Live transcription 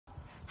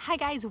Hi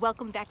guys,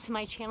 welcome back to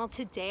my channel.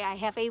 Today I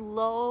have a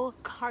low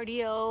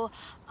cardio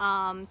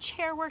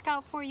chair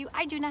workout for you.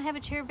 I do not have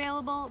a chair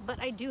available,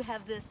 but I do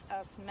have this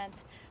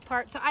cement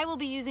part, so I will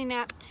be using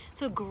that.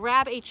 So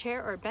grab a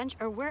chair or bench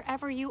or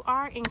wherever you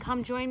are and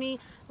come join me.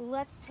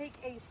 Let's take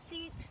a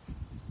seat.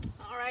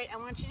 All right, I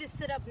want you to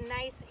sit up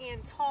nice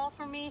and tall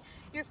for me.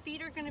 Your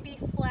feet are going to be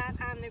flat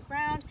on the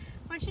ground.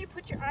 I want you to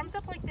put your arms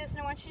up like this, and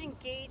I want you to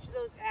engage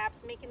those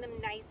abs, making them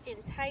nice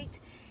and tight.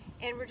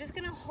 And we're just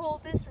going to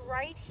hold this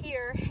right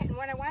here. And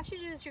what I want you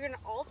to do is you're going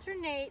to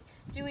alternate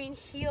doing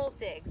heel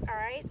digs. All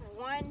right,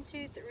 1,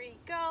 2, 3,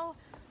 go.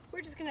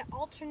 We're just going to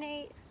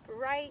alternate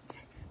right,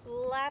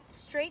 left,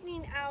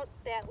 straightening out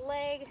that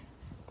leg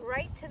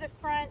right to the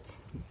front.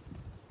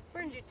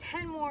 We're going to do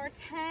 10 more.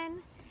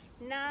 10,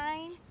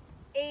 9,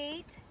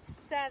 8,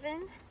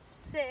 7,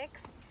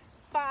 6,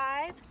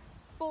 5,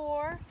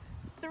 4,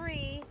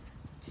 3,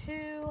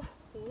 2,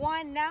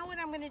 1. Now what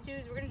I'm going to do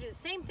is we're going to do the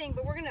same thing,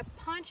 but we're going to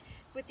punch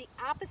with the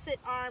opposite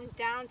arm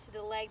down to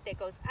the leg that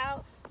goes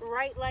out,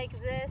 right like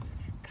this.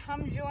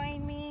 Come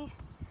join me.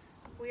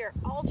 We are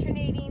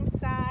alternating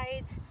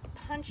sides,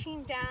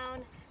 punching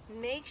down.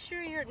 Make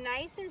sure you're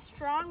nice and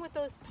strong with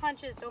those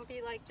punches. Don't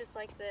be like just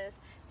like this.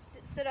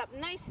 Sit up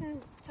nice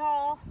and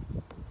tall.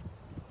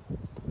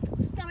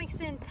 Stomach's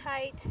in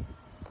tight.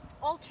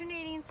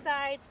 Alternating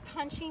sides,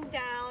 punching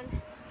down.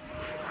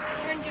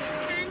 We're going to do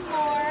 10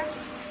 more.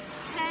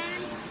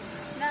 10,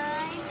 9,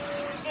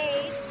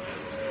 8,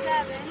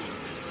 7,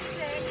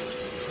 6,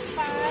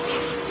 5,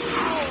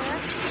 4,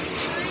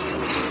 3,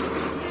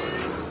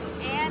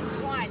 2, and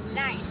 1.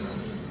 Nice.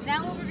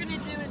 Now what we're going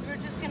to do is we're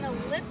just going to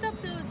lift up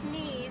those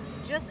knees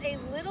just a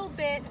little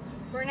bit.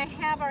 We're going to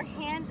have our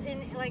hands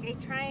in like a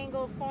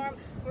triangle form.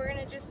 We're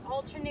going to just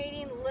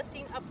alternating,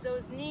 lifting up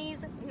those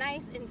knees,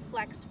 nice and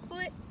flexed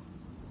foot.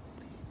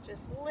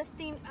 Just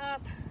lifting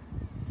up,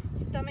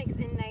 stomach's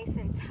in nice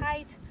and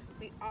tight.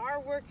 We are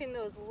working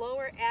those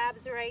lower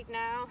abs right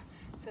now,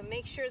 so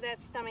make sure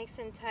that stomach's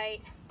in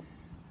tight.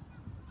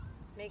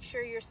 Make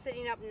sure you're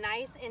sitting up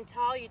nice and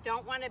tall. You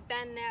don't want to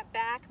bend that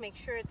back. Make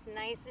sure it's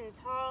nice and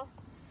tall.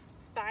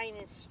 Spine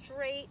is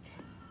straight.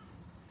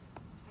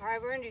 All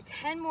right, we're going to do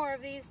 10 more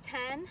of these.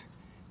 10,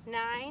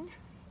 9,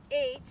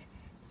 8,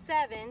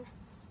 7,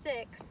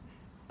 6,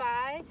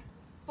 5,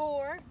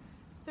 4,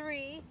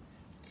 3,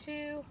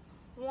 2,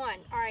 1.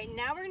 All right,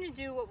 now we're going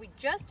to do what we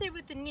just did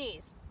with the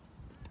knees.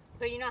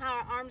 But you know how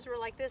our arms were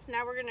like this?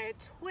 Now we're going to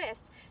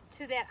twist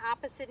to that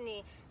opposite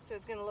knee. So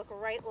it's going to look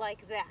right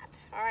like that.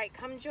 All right,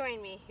 come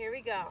join me. Here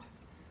we go.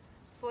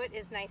 Foot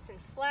is nice and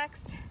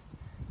flexed.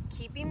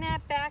 Keeping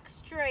that back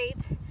straight.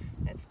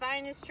 That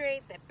spine is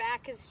straight. That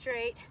back is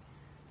straight.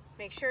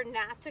 Make sure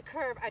not to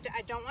curve.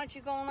 I don't want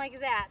you going like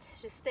that.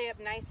 Just stay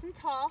up nice and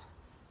tall.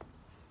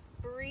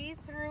 Breathe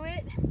through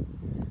it.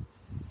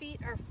 Feet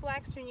are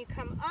flexed when you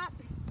come up.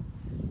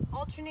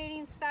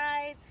 Alternating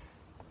sides.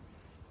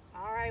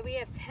 All right, we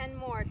have 10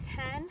 more.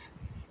 10,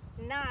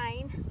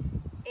 9,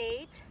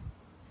 8,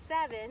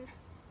 7,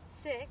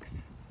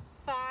 6,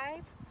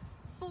 5,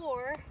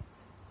 4,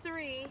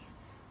 3,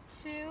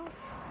 2,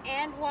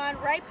 and 1.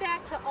 Right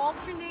back to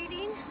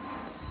alternating.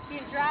 You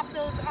can drop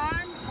those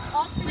arms,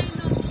 alternating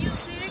those heel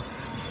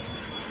digs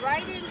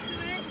right into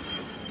it.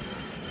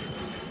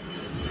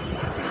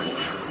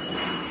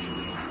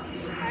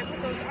 All right,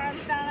 put those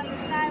arms down on the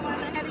side. What I'm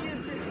going to have you do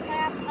is just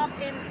clap up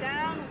and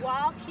down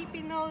while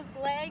keeping those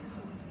legs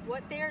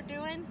what they're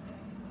doing,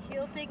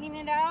 heel digging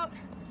it out.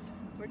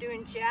 We're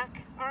doing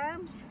jack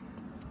arms.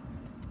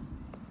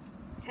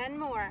 10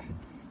 more.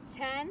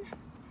 10,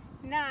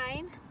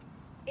 9,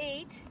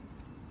 8,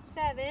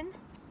 7,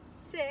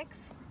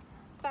 6,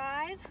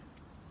 5,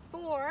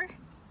 4,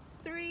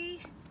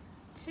 3,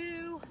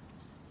 2,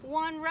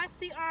 1. Rest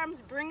the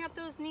arms, bring up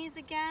those knees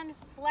again,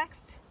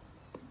 flexed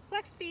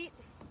feet,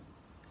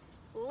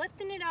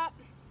 lifting it up.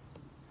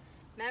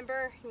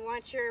 Remember, you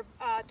want your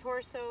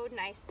torso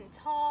nice and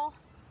tall.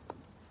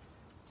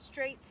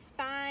 Straight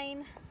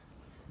spine,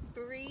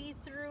 breathe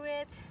through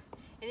it.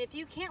 And if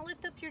you can't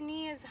lift up your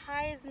knee as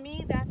high as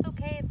me, that's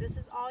okay. If this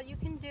is all you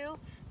can do,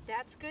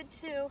 that's good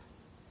too.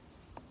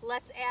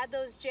 Let's add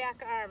those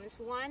jack arms.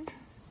 1,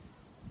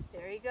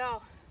 there you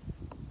go.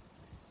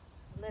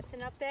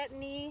 Lifting up that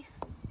knee,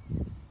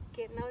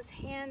 getting those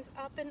hands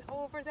up and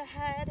over the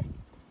head.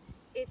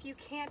 If you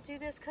can't do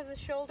this because of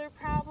shoulder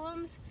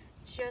problems,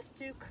 just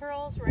do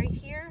curls right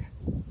here.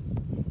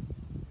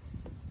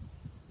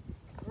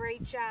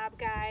 Great job,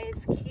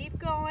 guys. Keep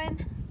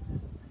going.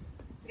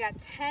 We got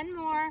 10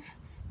 more.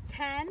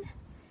 10,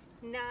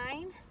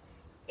 9,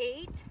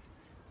 8,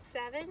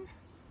 7,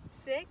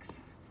 6,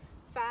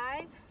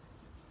 5,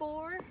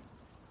 4,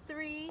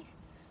 3,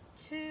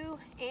 2,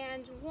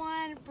 and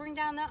 1. Bring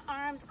down the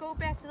arms. Go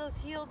back to those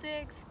heel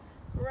digs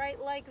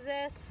right like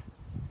this.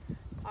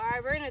 All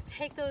right, we're going to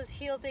take those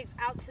heel digs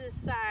out to the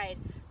side.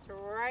 So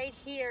right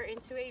here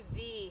into a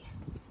V.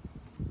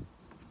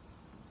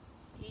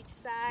 Each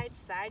side,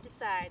 side to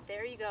side.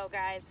 There you go,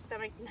 guys.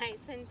 Stomach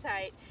nice and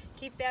tight.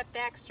 Keep that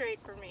back straight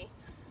for me.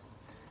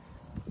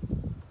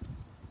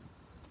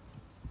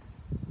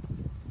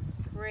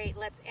 Great,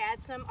 let's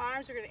add some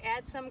arms. We're gonna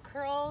add some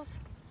curls,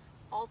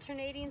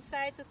 alternating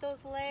sides with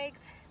those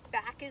legs.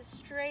 Back is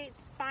straight,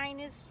 spine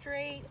is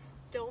straight.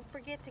 Don't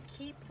forget to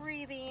keep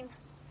breathing.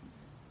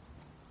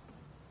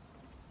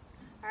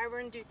 All right, we're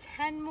gonna do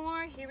 10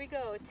 more. Here we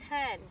go,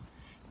 10,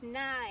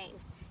 9,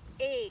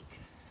 8,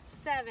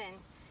 7,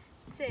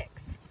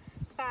 6,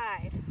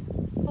 5,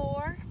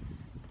 4,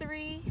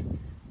 3,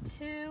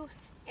 2,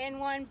 and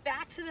 1.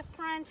 Back to the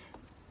front,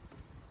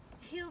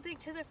 heel dig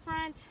to the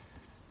front.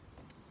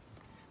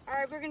 All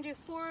right, we're gonna do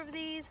 4 of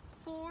these.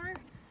 4,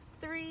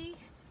 3,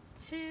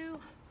 2,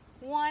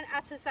 1,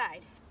 out to the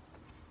side.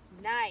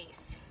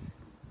 Nice.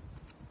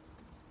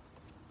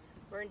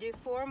 We're gonna do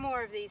 4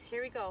 more of these.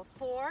 Here we go.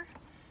 4,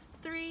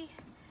 3,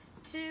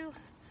 2,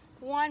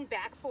 1,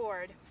 back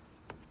forward.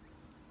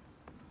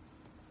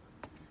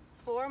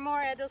 4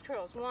 more, add those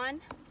curls. 1,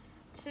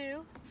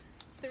 2,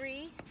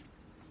 3,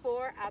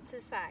 4, out to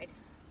the side.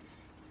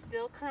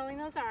 Still curling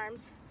those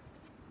arms.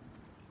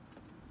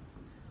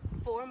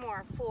 4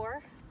 more.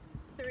 4,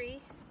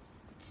 3,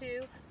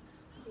 2,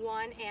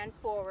 1, and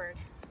forward.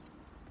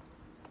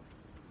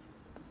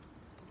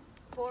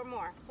 4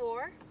 more.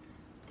 4,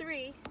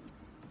 3,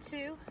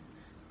 2,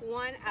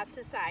 1, out to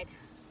the side.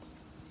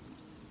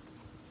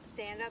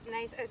 Stand up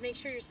nice. Make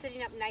sure you're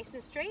sitting up nice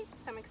and straight,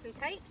 stomach's in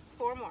tight.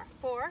 4 more.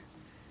 4,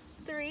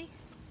 3,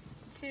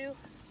 2,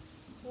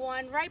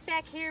 1. Right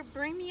back here.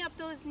 Bring me up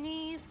those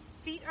knees.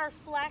 Feet are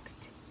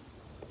flexed.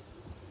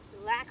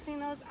 Relaxing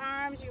those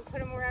arms. You can put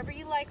them wherever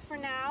you like for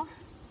now.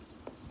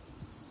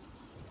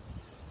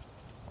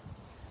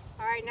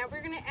 All right, now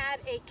we're going to add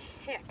a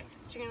kick.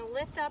 So you're going to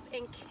lift up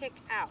and kick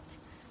out.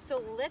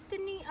 So lift the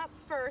knee up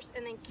first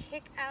and then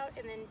kick out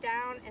and then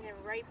down and then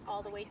right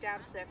all the way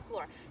down to the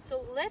floor.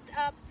 So lift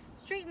up,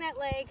 straighten that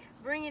leg,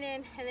 bring it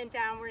in, and then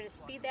down. We're going to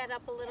speed that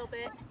up a little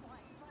bit.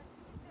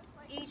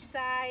 Each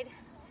side,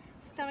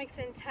 stomach's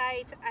in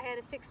tight. I had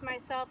to fix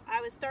myself.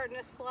 I was starting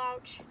to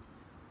slouch.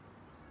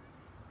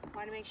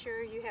 Want to make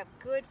sure you have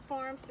good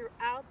form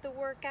throughout the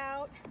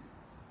workout.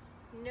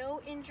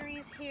 No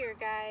injuries here,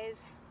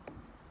 guys.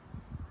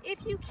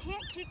 If you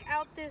can't kick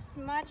out this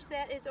much,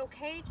 that is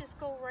okay. Just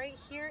go right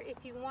here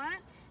if you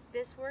want.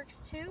 This works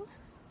too.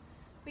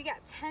 We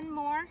got 10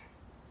 more.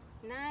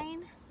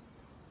 9,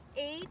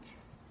 8,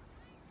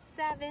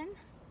 7,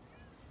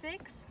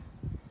 6,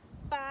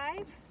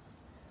 5,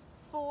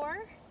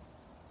 4,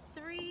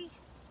 3,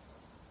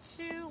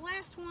 2,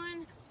 last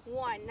one,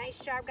 1. Nice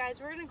job,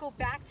 guys. We're gonna go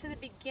back to the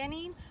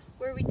beginning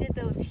where we did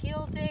those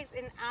heel digs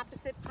and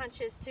opposite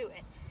punches to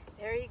it.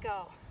 There you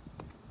go.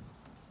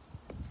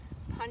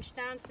 Punch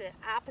down to the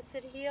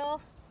opposite heel.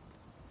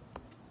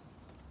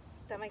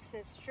 Stomach's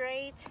in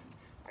straight.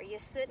 Are you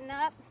sitting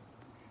up?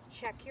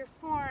 Check your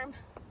form.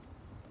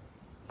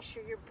 Make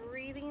sure you're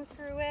breathing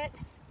through it.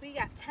 We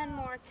got 10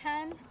 more.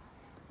 10,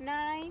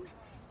 9,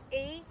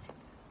 8,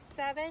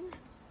 7,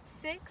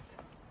 6,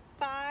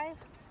 5,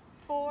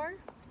 4,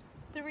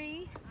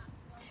 3,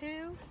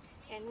 2,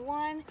 and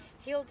 1.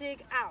 Heel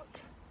dig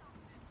out.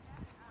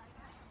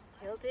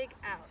 Heel dig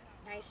out.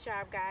 Nice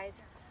job,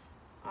 guys.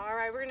 All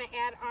right, we're gonna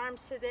add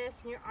arms to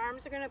this, and your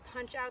arms are gonna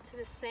punch out to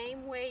the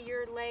same way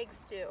your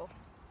legs do.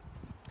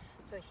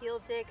 So heel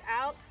dig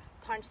out,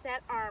 punch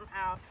that arm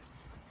out.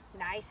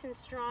 Nice and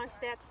strong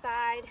to that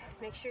side.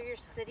 Make sure you're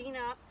sitting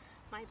up.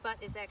 My butt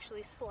is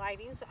actually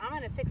sliding, so I'm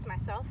gonna fix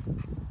myself.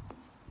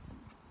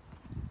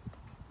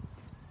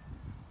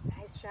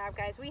 Nice job,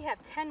 guys. We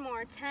have 10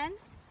 more. 10,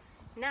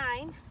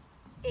 9,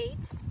 8,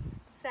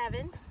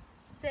 7,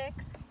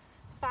 6,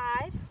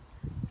 5,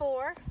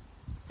 4,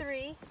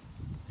 3,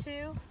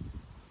 2,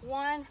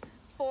 1.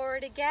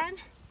 Forward again.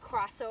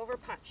 Crossover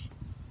punch.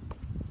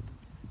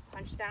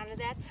 Punch down to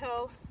that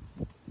toe.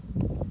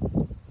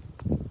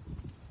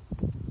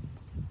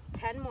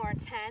 10 more.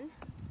 10,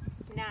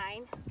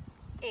 9,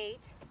 8,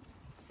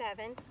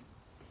 7,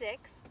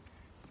 6,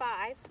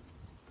 5,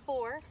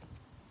 4,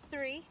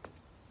 3,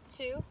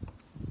 2,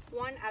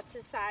 1. Out to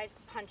the side.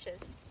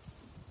 Punches.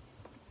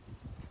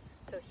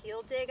 So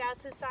heel dig out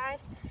to the side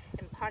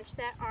and punch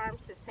that arm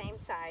to the same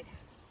side.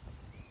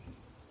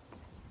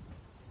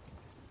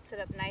 Sit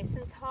up nice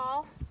and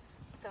tall,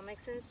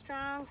 stomach's in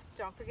strong.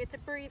 Don't forget to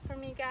breathe for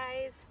me,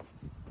 guys.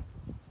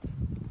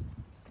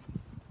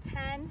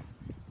 10,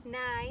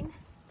 9,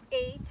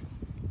 8,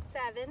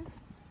 7,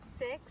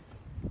 6,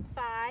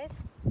 5,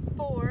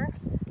 4,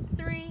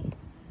 3,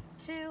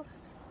 2,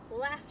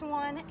 last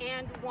one,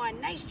 and 1.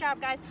 Nice job,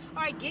 guys.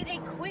 All right, get a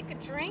quick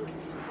drink,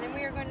 and then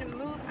we are going to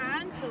move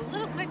on. So a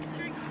little quick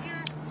drink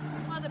here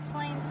while the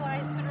plane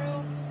flies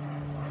through.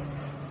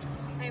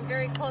 I am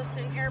very close to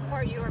an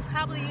airport. You are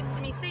probably used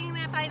to me saying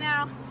that by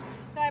now,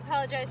 so I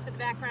apologize for the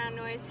background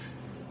noise.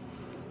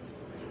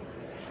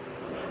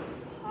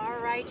 All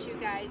right, you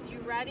guys, you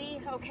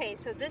ready? Okay,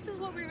 so this is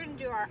what we're going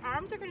to do. Our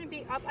arms are going to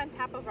be up on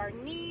top of our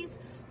knees.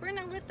 We're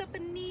going to lift up a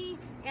knee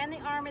and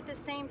the arm at the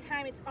same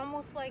time. It's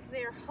almost like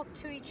they're hooked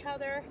to each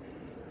other,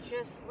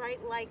 just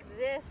right like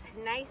this.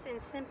 Nice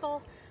and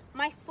simple.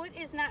 My foot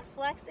is not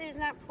flexed. It is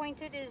not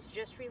pointed. It is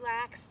just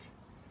relaxed.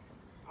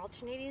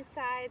 Alternating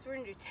sides. We're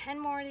gonna do 10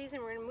 more of these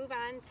and we're gonna move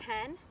on.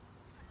 10,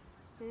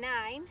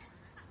 9,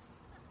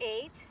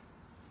 8,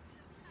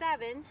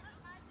 7,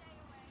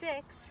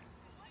 6,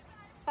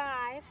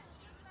 5,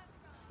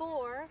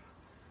 4,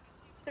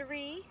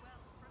 3,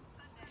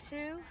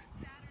 2,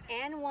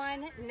 and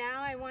 1.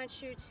 Now I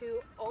want you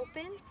to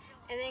open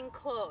and then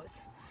close.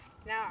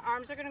 Now our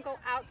arms are gonna go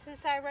out to the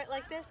side right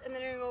like this, and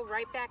then they're gonna go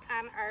right back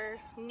on our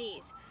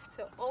knees.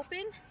 So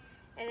open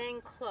and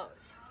then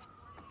close.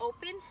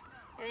 Open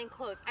and then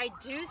close. I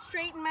do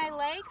straighten my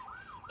legs.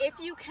 If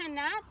you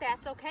cannot,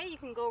 that's okay. You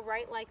can go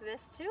right like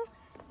this too.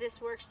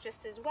 This works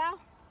just as well.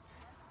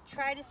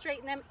 Try to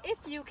straighten them if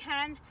you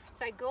can.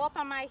 So I go up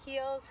on my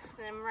heels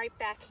and I'm right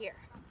back here.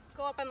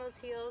 Go up on those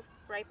heels,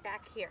 right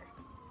back here.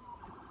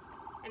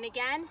 And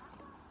again,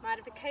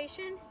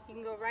 modification, you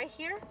can go right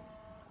here.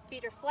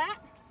 Feet are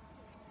flat.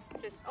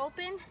 Just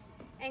open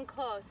and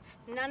close.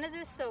 None of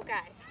this though,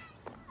 guys.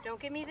 Don't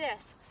give me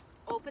this.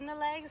 Open the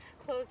legs,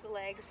 close the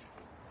legs.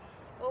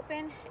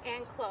 Open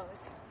and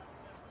close.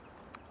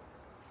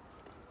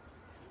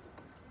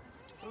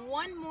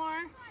 One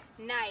more.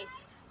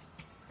 Nice.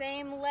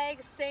 Same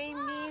legs,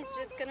 same knees,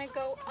 just gonna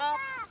go up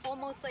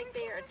almost like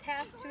they are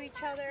attached to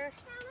each other.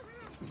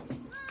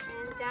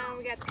 And down.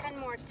 We got 10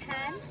 more.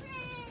 10,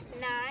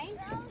 9,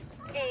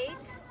 8,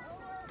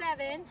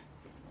 7,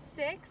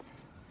 6,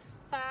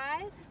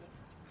 5,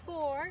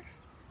 4,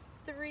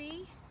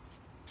 3,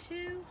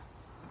 2,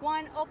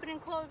 1. Open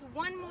and close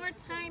one more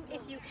time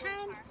if you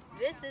can.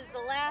 This is the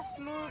last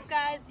move,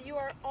 guys. You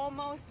are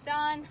almost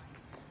done.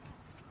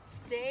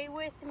 Stay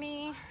with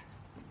me.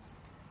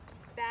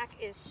 Back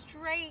is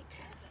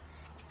straight.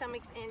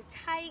 Stomach's in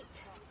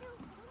tight.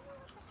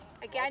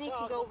 Again, you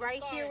can go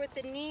right here with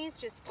the knees.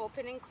 Just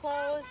open and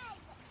close.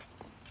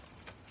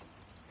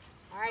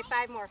 All right,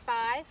 5 more.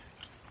 5,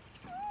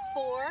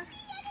 4,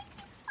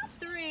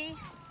 3,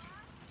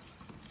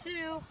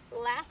 2,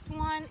 last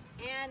one,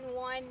 and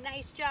 1.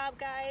 Nice job,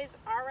 guys.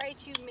 All right,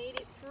 you made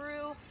it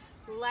through.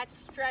 Let's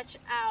stretch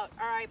out.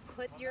 All right,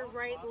 put your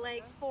right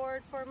leg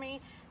forward for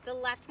me. The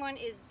left one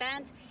is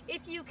bent.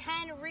 If you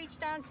can, reach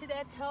down to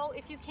that toe.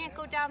 If you can't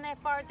go down that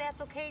far,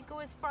 that's okay. Go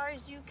as far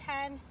as you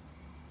can.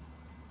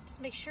 Just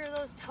make sure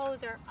those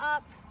toes are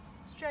up.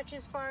 Stretch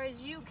as far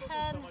as you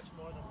can.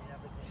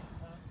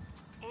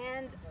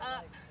 And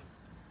up.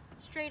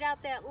 Straight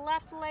out that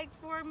left leg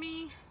for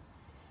me.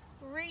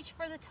 Reach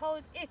for the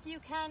toes if you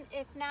can.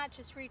 If not,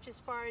 just reach as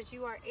far as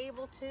you are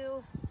able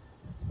to.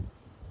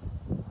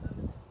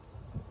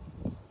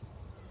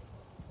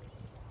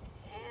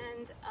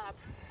 And up.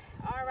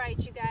 All right,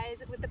 you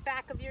guys, with the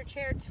back of your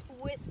chair,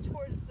 twist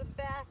towards the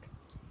back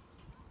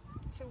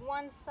to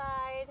one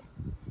side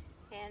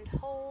and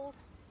hold.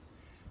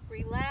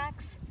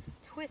 Relax.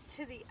 Twist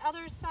to the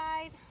other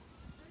side.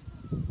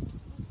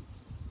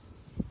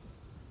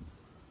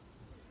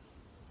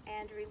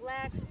 And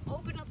relax.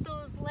 Open up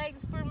those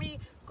legs for me.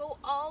 Go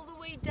all the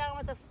way down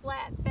with a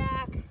flat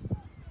back.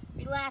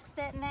 Relax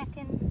that neck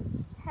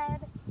and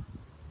head.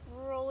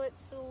 Roll it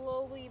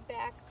slowly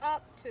back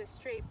up to a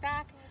straight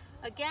back.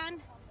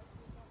 Again,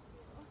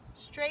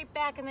 straight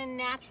back, and then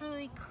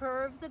naturally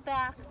curve the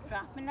back,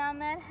 dropping down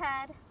that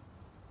head,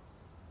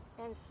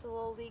 and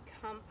slowly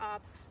come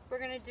up. We're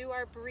gonna do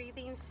our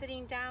breathing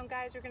sitting down,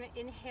 guys. We're gonna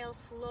inhale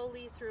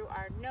slowly through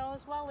our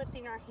nose while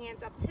lifting our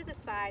hands up to the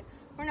side.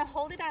 We're gonna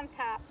hold it on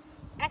top.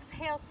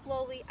 Exhale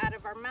slowly out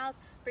of our mouth,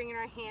 bringing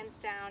our hands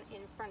down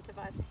in front of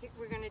us.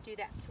 We're gonna do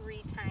that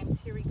 3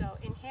 times. Here we go.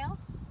 Inhale.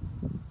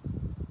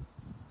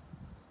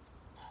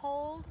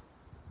 Hold.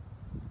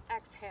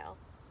 Exhale.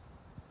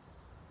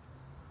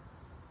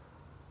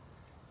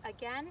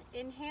 Again,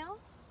 inhale.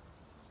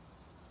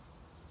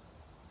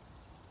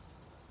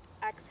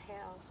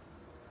 Exhale.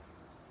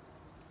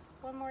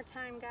 One more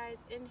time,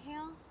 guys.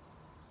 Inhale.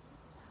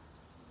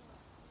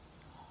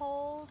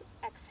 Hold.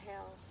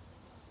 Exhale.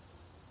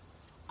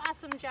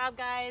 Awesome job,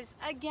 guys.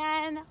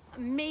 Again,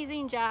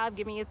 amazing job.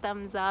 Give me a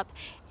thumbs up,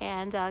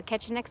 and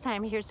catch you next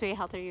time. Here's to a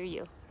healthier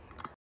you.